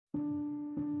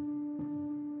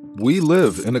We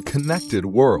live in a connected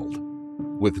world.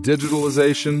 With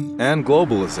digitalization and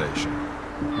globalization,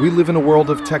 we live in a world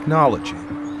of technology.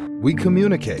 We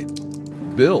communicate,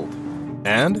 build,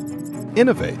 and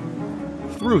innovate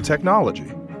through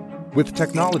technology. With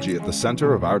technology at the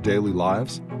center of our daily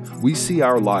lives, we see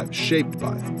our lives shaped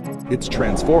by it. It's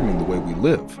transforming the way we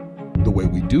live, the way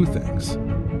we do things.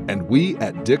 And we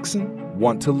at Dixon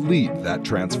want to lead that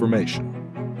transformation.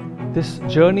 This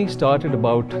journey started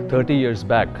about 30 years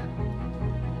back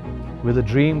with a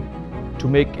dream to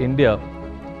make India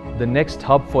the next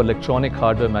hub for electronic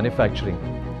hardware manufacturing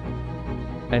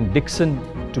and Dixon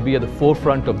to be at the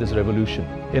forefront of this revolution.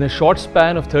 In a short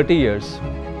span of 30 years,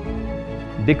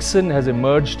 Dixon has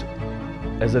emerged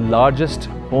as the largest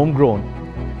homegrown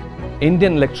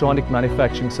Indian electronic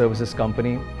manufacturing services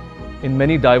company in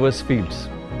many diverse fields.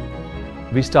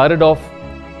 We started off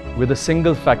with a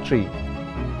single factory,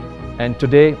 and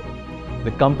today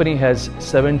the company has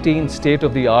 17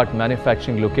 state-of-the-art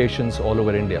manufacturing locations all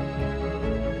over India.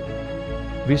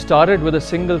 We started with a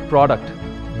single product,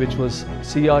 which was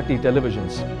CRT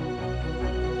televisions,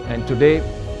 and today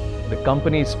the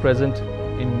company is present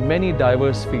in many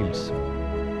diverse fields.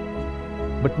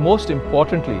 But most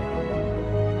importantly,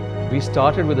 we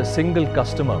started with a single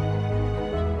customer,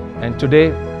 and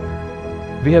today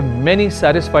we have many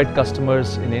satisfied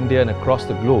customers in India and across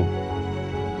the globe.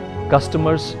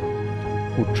 Customers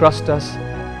who trust us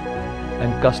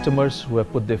and customers who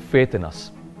have put their faith in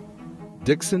us.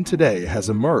 Dixon today has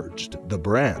emerged the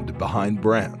brand behind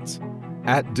brands.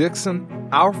 At Dixon,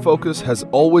 our focus has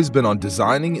always been on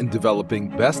designing and developing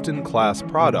best-in-class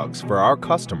products for our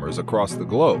customers across the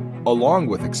globe, along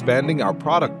with expanding our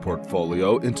product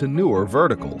portfolio into newer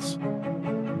verticals.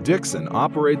 Dixon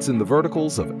operates in the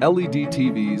verticals of LED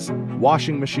TVs,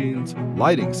 washing machines,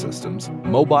 lighting systems,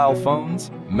 mobile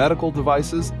phones, medical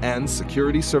devices, and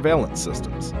security surveillance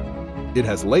systems. It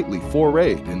has lately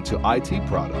forayed into IT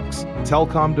products,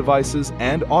 telecom devices,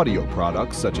 and audio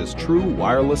products such as true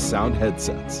wireless sound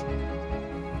headsets.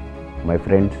 My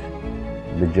friends,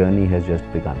 the journey has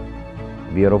just begun.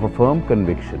 We are of a firm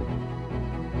conviction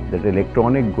that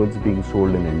electronic goods being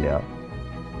sold in India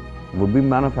would be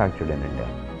manufactured in India,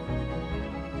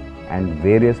 and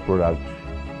various products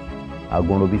are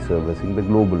going to be servicing the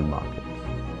global markets.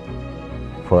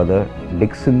 Further,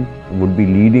 Dixon would be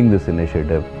leading this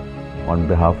initiative on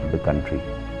behalf of the country.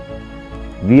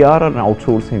 We are an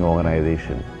outsourcing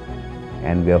organization,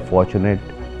 and we are fortunate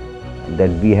that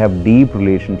we have deep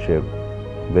relationship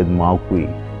with marquee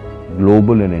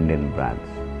global and Indian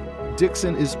brands.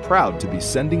 Dixon is proud to be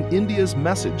sending India's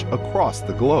message across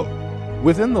the globe.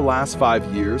 Within the last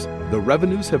 5 years, the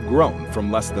revenues have grown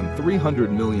from less than $300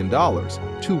 million to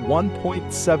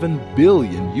 $1.7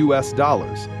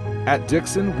 billion. At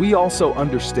Dixon, we also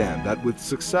understand that with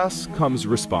success comes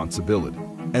responsibility,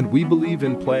 and we believe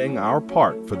in playing our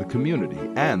part for the community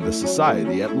and the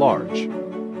society at large.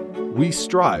 We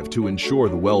strive to ensure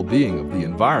the well-being of the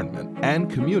environment and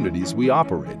communities we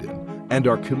operate in, and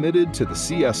are committed to the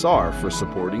CSR for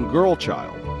supporting girl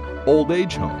child, old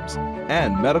age homes,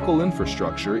 and medical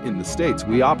infrastructure in the states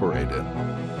we operate in.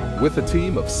 With a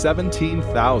team of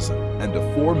 17,000 and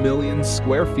a 4 million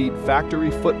square feet factory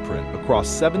footprint across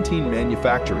 17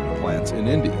 manufacturing plants in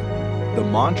India, the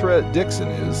mantra at Dixon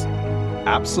is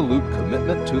absolute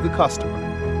commitment to the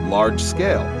customer, large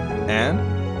scale, and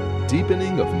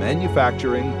deepening of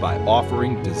manufacturing by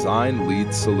offering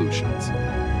design-lead solutions.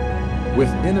 With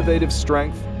innovative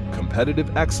strength,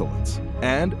 competitive excellence,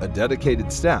 and a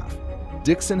dedicated staff,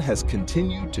 Dixon has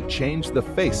continued to change the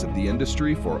face of the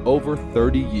industry for over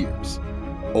 30 years.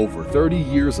 Over 30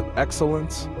 years of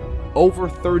excellence, over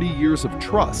 30 years of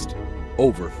trust,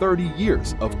 over 30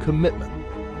 years of commitment.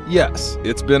 Yes,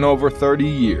 it's been over 30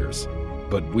 years,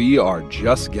 but we are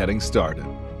just getting started.